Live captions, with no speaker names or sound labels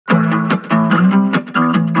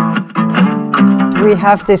We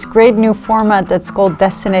have this great new format that's called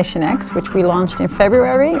Destination X, which we launched in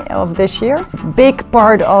February of this year. Big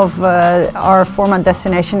part of our format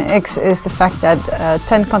Destination X is the fact that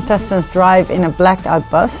 10 contestants drive in a blacked out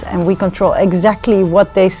bus, and we control exactly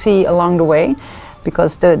what they see along the way,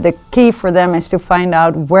 because the key for them is to find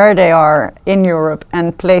out where they are in Europe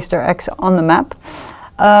and place their X on the map.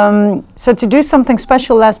 So to do something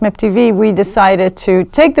special last MIP TV, we decided to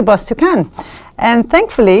take the bus to Cannes. And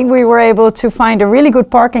thankfully, we were able to find a really good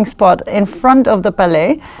parking spot in front of the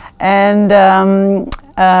Palais. And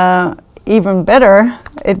even better,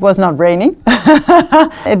 it was not raining.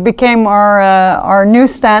 It became our new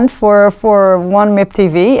stand for one MIP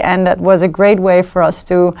TV, and that was a great way for us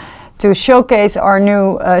to showcase our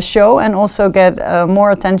new show and also get more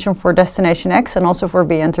attention for Destination X and also for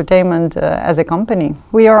B Entertainment as a company.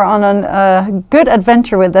 We are on a good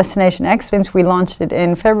adventure with Destination X since we launched it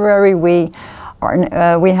in February. We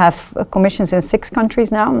have commissions in 6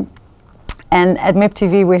 countries now. And at MIP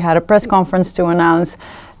TV we had a press conference to announce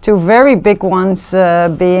 2 very big ones,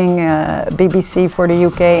 being BBC for the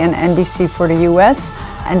UK and NBC for the US.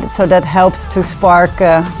 And so that helped to spark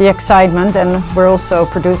the excitement, and we're also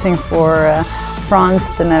producing for France,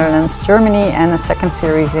 the Netherlands, Germany, and a second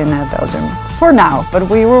series in Belgium for now, but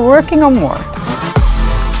we were working on more.